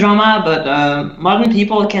period drama, but modern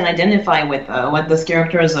people can identify with what those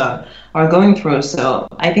characters are going through. So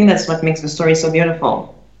I think that's what makes the story so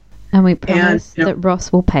beautiful. And we promise that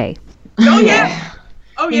Ross will pay. Oh yeah,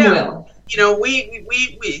 oh He yeah. will. We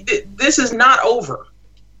this is not over.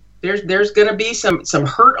 There's going to be some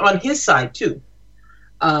hurt on his side too.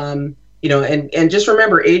 And just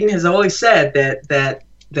remember, Aiden has always said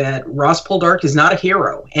that Ross Poldark is not a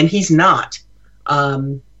hero, and he's not.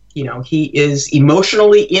 He is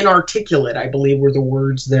emotionally inarticulate, I believe were the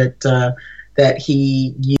words that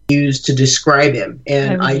he used to describe him.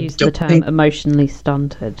 And I used don't the term think emotionally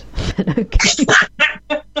stunted. But okay.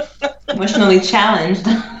 Emotionally challenged.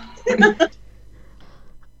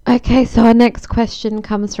 Okay, so our next question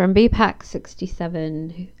comes from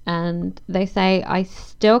BPAC67, and they say, I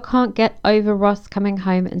still can't get over Ross coming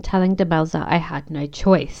home and telling Demelza I had no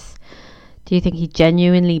choice. Do you think he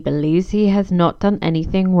genuinely believes he has not done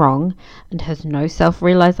anything wrong and has no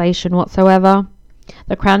self-realization whatsoever?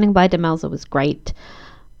 The crowning by Demelza was great.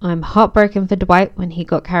 I'm heartbroken for Dwight when he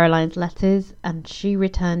got Caroline's letters and she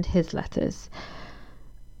returned his letters.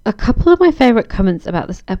 A couple of my favourite comments about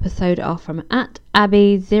this episode are from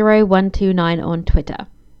 @Abby0129 on Twitter.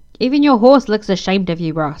 Even your horse looks ashamed of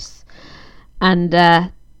you, Ross. And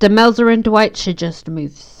Demelza and Dwight should just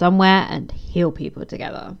move somewhere and heal people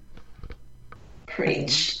together.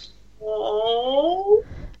 Preach. Oh,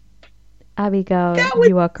 Abigail,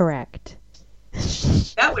 you are correct.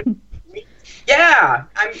 that would. Yeah,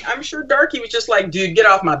 I'm sure Darky was just like, dude, get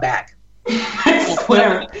off my back. I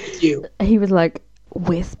swear. You. He was like,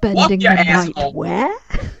 we're spending the your night asshole. where?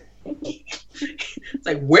 It's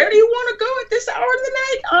like, where do you want to go at this hour of the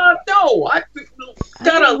night? No, I've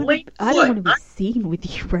got a late foot. I don't want to be seen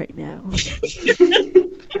with you right now.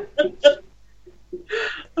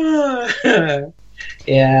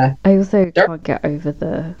 Yeah. I also can't get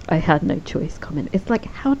over I had no choice comment. It's like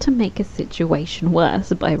How to Make a Situation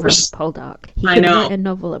Worse by Ross Poldark. He could write a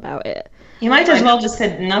novel about it. You might as well just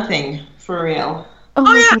said nothing, for real. Oh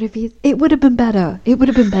my god, it would have been better. It would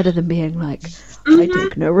have been better than being like, I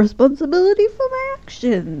take no responsibility for my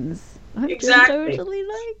actions. I'm Exactly. just totally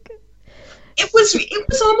like... It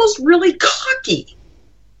was almost really cocky.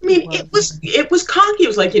 I mean, it was cocky. It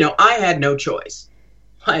was like, I had no choice.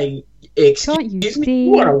 Can't you Excuse me, see?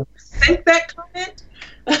 you want to think that comment?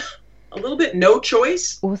 A little bit no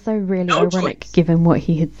choice. Also really No ironic choice. given what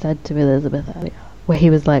he had said to Elizabeth earlier, where he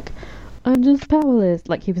was like, I'm just powerless.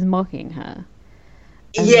 Like he was mocking her.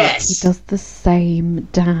 And Yes. he does the same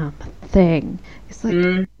damn thing. It's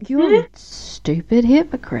like, you're a stupid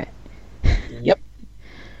hypocrite. Yep.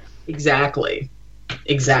 Exactly.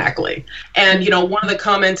 And one of the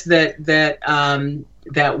comments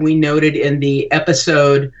that we noted in the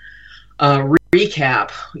episode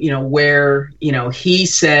recap, where he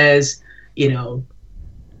says, oh,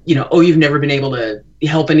 you've never been able to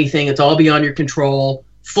help anything. It's all beyond your control.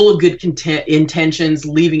 Full of good intentions,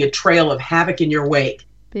 leaving a trail of havoc in your wake.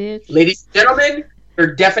 Bitch. Ladies and gentlemen,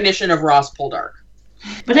 your definition of Ross Poldark.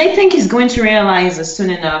 But I think he's going to realize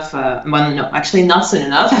soon enough, well, no, actually not soon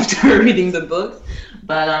enough after reading the book,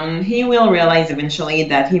 but he will realize eventually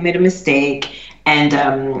that he made a mistake. And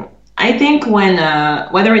I think when,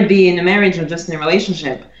 whether it be in a marriage or just in a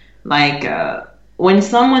relationship, like when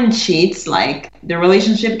someone cheats, like the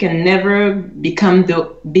relationship can never be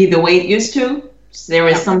the way it used to. So there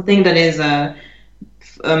is something that is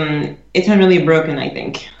eternally broken, I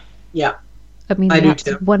think. Yeah. I mean, I do that's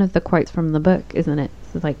too. one of the quotes from the book, isn't it?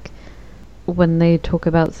 It's like when they talk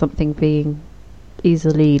about something being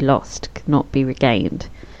easily lost, cannot be regained.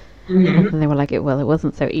 Mm-hmm. And they were like, it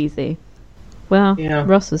wasn't so easy. Well, Yeah.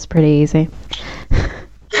 Ross was pretty easy.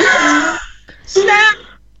 Snap!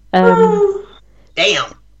 Um,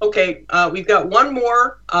 Damn. Okay, we've got one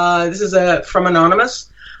more. This is from Anonymous.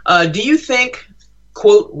 Do you think,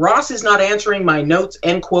 quote, Ross is not answering my notes,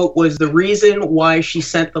 end quote, was the reason why she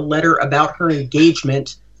sent the letter about her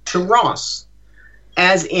engagement to Ross?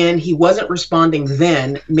 As in, he wasn't responding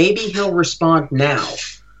then. Maybe he'll respond now.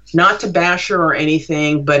 Not to bash her or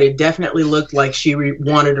anything, but it definitely looked like she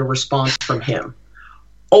wanted a response from him.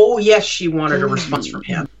 Oh, yes, she wanted a response from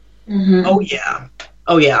him. Mm-hmm. Oh, yeah.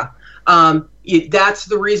 That's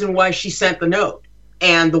the reason why she sent the note.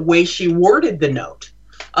 And the way she worded the note,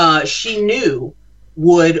 she knew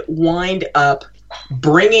would wind up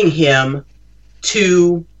bringing him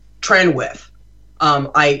to Trenwith.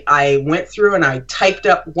 I went through and I typed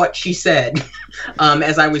up what she said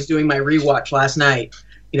as I was doing my rewatch last night.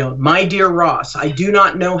 My dear Ross, I do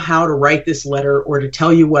not know how to write this letter or to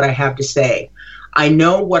tell you what I have to say. I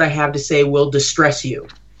know what I have to say will distress you.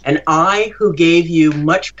 And I, who gave you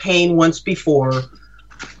much pain once before,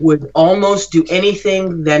 would almost do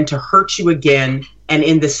anything than to hurt you again and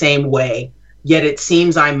in the same way. Yet it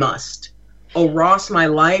seems I must. Oh, Ross, my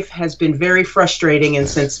life has been very frustrating, and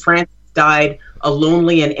since Francis died, a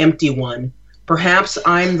lonely and empty one. Perhaps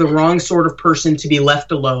I'm the wrong sort of person to be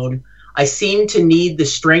left alone. I seem to need the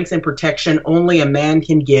strength and protection only a man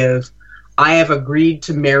can give. I have agreed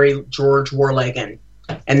to marry George Warlegan.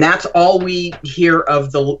 And that's all we hear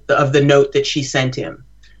of the note that she sent him.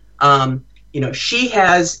 She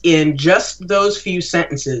has, in just those few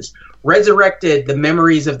sentences, resurrected the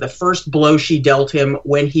memories of the first blow she dealt him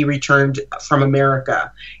when he returned from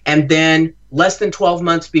America. And then less than 12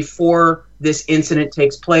 months before this incident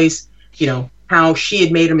takes place, how she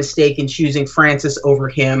had made a mistake in choosing Francis over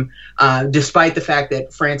him, despite the fact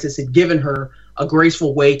that Francis had given her a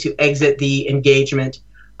graceful way to exit the engagement.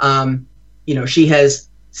 She has,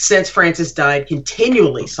 since Francis died,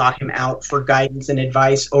 continually sought him out for guidance and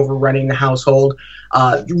advice over running the household,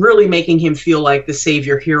 really making him feel like the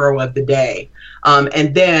savior hero of the day.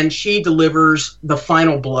 And then she delivers the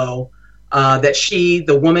final blow, that she,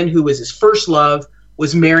 the woman who was his first love,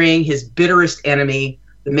 was marrying his bitterest enemy,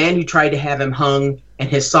 the man who tried to have him hung and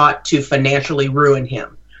has sought to financially ruin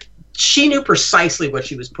him. She knew precisely what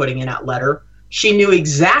she was putting in that letter. She knew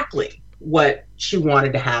exactly what she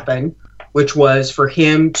wanted to happen, which was for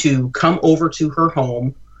him to come over to her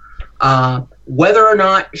home. Whether or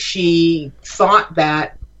not she thought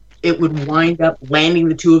that it would wind up landing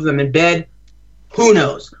the two of them in bed, who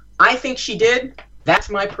knows? I think she did. That's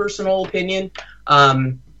my personal opinion.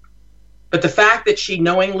 But the fact that she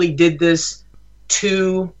knowingly did this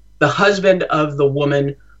to the husband of the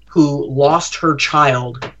woman who lost her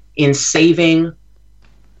child in saving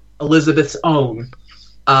Elizabeth's own,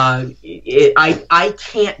 I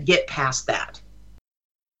can't get past that.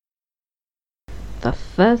 The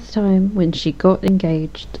first time when she got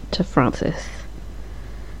engaged to Francis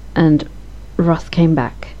and Ross came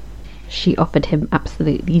back, she offered him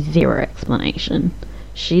absolutely zero explanation.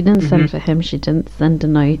 She didn't send for him, she didn't send a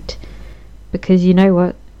note, because you know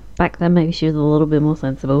what? Back then maybe she was a little bit more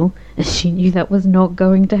sensible, and she knew that was not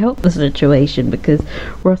going to help the situation, because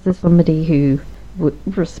Ross is somebody who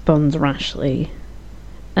responds rashly,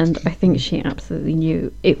 and I think she absolutely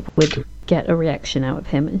knew it would get a reaction out of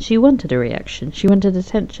him, and she wanted a reaction, she wanted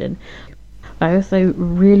attention. I also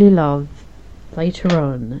really love later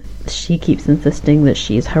on she keeps insisting that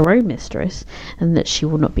she is her own mistress and that she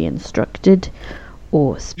will not be instructed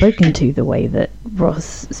or spoken to the way that Ross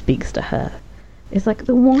speaks to her. It's like,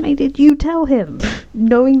 then why did you tell him,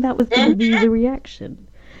 knowing that was going to be the reaction?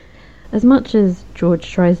 As much as George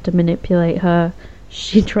tries to manipulate her,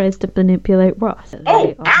 she tries to manipulate Ross.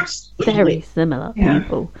 Oh, absolutely. Very similar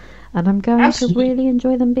people. And I'm going to really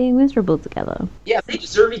enjoy them being miserable together. Yeah, they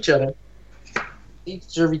deserve each other. They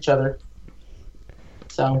deserve each other.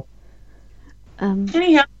 So,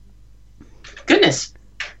 anyhow, goodness,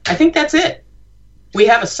 I think that's it. We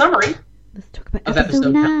have a summary. Let's talk about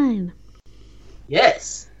episode 9.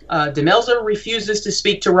 Yes. Demelza refuses to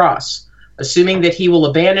speak to Ross, assuming that he will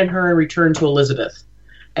abandon her and return to Elizabeth.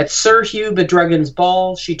 At Sir Hugh Bedruggan's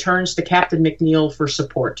ball, she turns to Captain McNeil for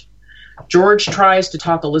support. George tries to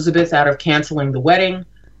talk Elizabeth out of canceling the wedding,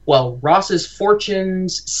 while Ross's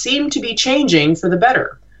fortunes seem to be changing for the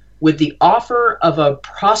better, with the offer of a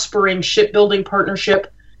prospering shipbuilding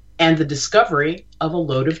partnership and the discovery of a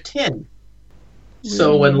load of tin.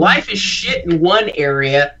 So when life is shit in one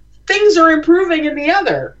area, things are improving in the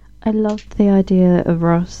other. I loved the idea of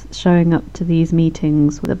Ross showing up to these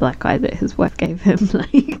meetings with a black eye that his wife gave him.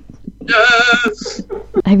 Yes!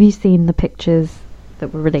 Have you seen the pictures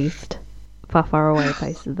that were released? Far Away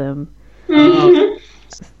posted them.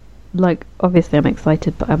 Obviously I'm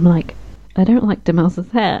excited, but I'm like, I don't like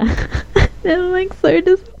Demelza's hair. I'm so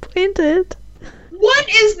disappointed. What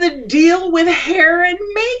is the deal with hair and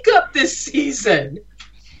makeup this season?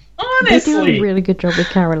 Honestly, they do a really good job with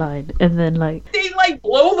Caroline, and then they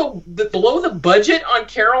blow the budget on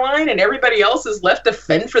Caroline, and everybody else is left to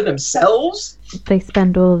fend for themselves. They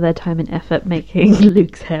spend all their time and effort making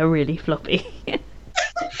Luke's hair really floppy.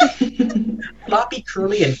 Floppy,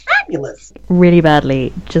 curly, and fabulous. Really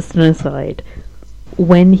badly. Just an aside.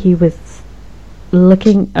 When he was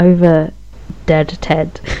looking over dead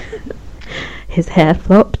Ted, his hair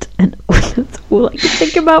flopped, and that's all I could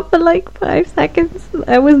think about for 5 seconds.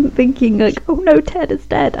 I wasn't thinking oh no, Ted is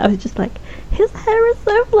dead. I was just like, his hair is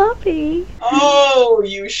so floppy. Oh,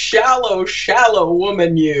 you shallow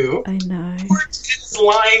woman, you. I know. Poor Ted's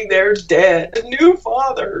lying there dead. A new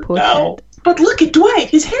father. Poor no. Ted. But look at Dwight.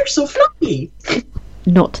 His hair's so floppy.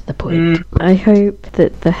 Not the point. I hope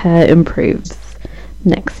that the hair improves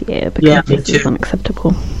next year, because this is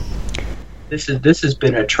unacceptable. This has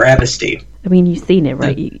been a travesty. I mean, you've seen it,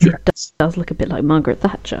 right? It does look a bit like Margaret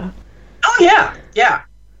Thatcher. Oh, yeah.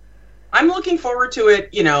 I'm looking forward to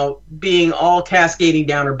it, being all cascading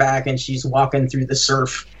down her back and she's walking through the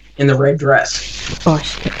surf in the red dress. Oh,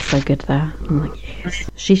 she looks so good there. I'm like, yes.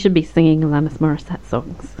 She should be singing Alanis Morissette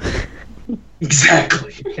songs.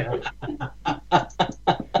 Exactly.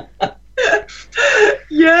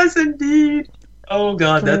 Yes, indeed. Oh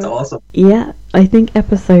god, that's awesome. Yeah, I think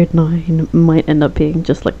episode 9 might end up being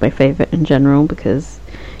just my favourite in general, because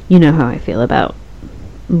you know how I feel about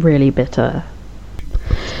really bitter,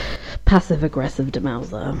 passive-aggressive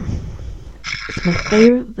Demelza. It's my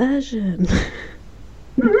favourite version.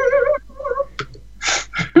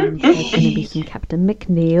 And there's going to be some Captain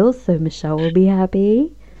McNeil, so Michelle will be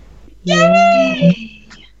happy. Yay!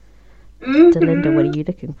 Delinda, what are you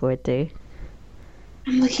looking forward to?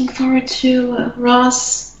 I'm looking forward to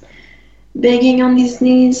Ross begging on his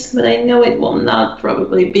knees, but I know it will not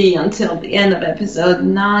probably be until the end of episode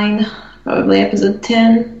 9, probably episode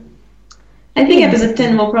 10. I think episode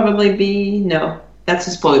 10 will probably be... No, that's a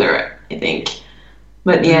spoiler, I think.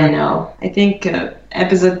 But no. I think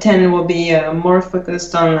episode 10 will be more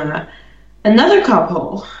focused on another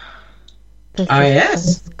couple.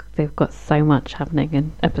 Yes. they've got so much happening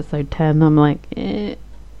in episode 10. I'm like, eh.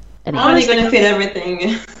 Anyway. How are they going to fit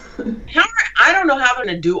everything? I don't know how they're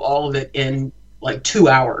going to do all of it in like 2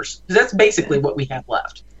 hours. Because that's basically what we have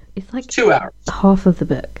left. It's like 2 hours. Half of the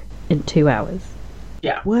book in 2 hours.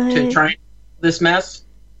 Yeah. What? To try this mess.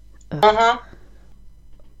 Uh-huh.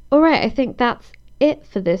 Alright, I think that's it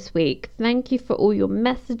for this week. Thank you for all your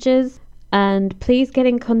messages. And please get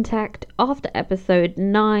in contact after episode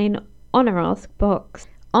 9 on our Ask Box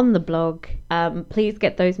on the blog. Please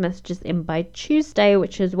get those messages in by Tuesday,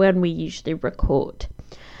 which is when we usually record.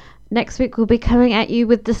 Next week we'll be coming at you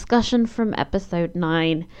with discussion from episode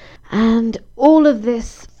 9, and all of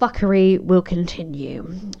this fuckery will continue.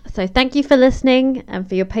 So thank you for listening and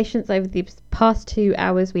for your patience over these past 2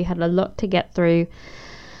 hours. We had a lot to get through,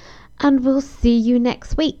 and we'll see you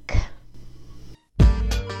next week.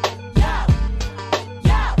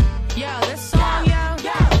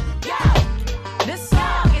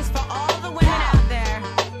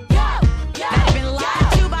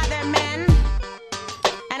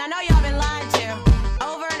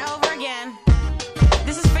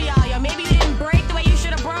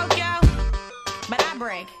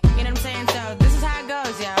 Break. You know what I'm saying? So this is how it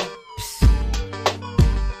goes, yo.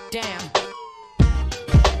 Damn.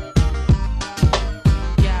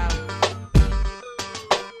 Yo.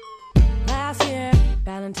 Last year,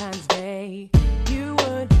 Valentine's Day, you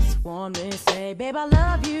would swornly say, babe, I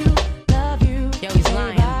love you, love you. Yo, he's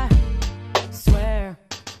lying. I swear,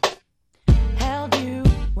 held you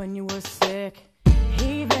when you were sick,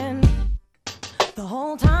 even the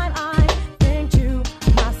whole time I think to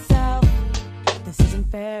myself, this isn't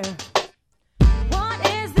fair. What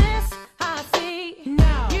is this I see?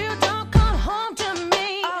 No. You don't come home to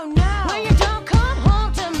me. Oh no. When you don't come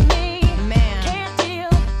home to me. Man. Can't deal,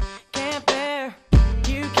 can't bear.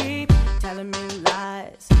 You keep telling me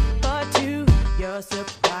lies. But to your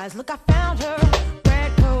surprise, look, I found her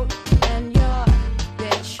red coat and your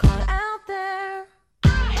bitch caught out there. I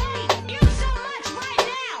hate you so much right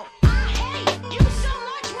now. I hate you so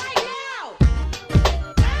much right now.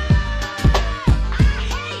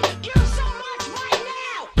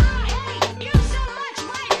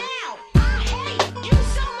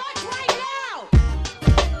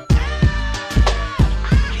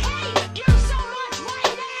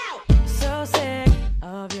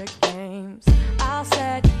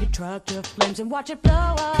 Truck to flames and watch it blow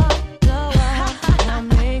up, blow up. I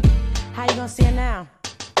mean, how you gonna see it now?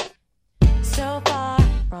 So far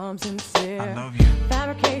from sincere. I love you.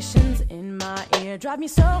 Fabrications in my ear drive me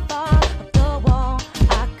so far up the wall.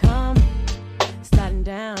 I come sliding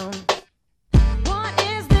down. What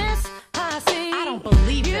is this I see? I don't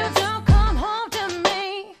believe you. You don't come home to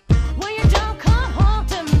me. When you don't come home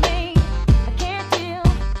to me, I can't deal,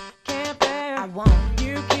 can't bear. I won't.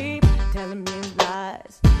 You keep telling me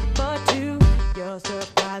lies. But to your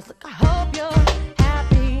surprise, look, I hope you're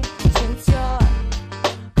happy since you're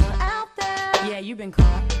caught out there. Yeah, you've been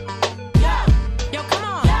caught. Yo, yo, come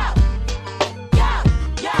on. Yo,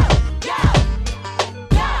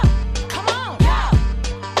 come on. Yo.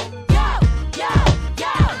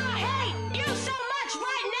 I hate you so much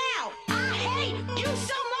right now. I hate you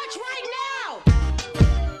so much right now.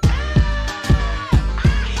 I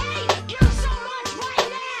hate you so much right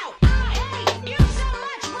now. I hate you so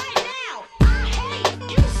much right now. I hate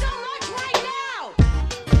you so much right now.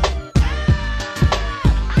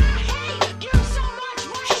 I hate you so much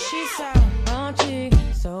right now. She's so raunchy,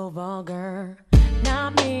 so vulgar. Not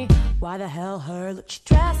me. Why the hell her? Look, she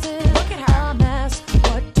dresses. Look at her. A mess.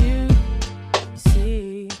 What do you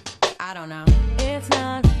see? I don't know. It's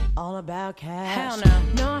not all about cash. Hell no.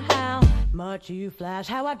 Nor how much you flash.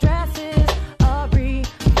 How I dress is a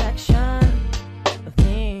reflection of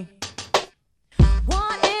me.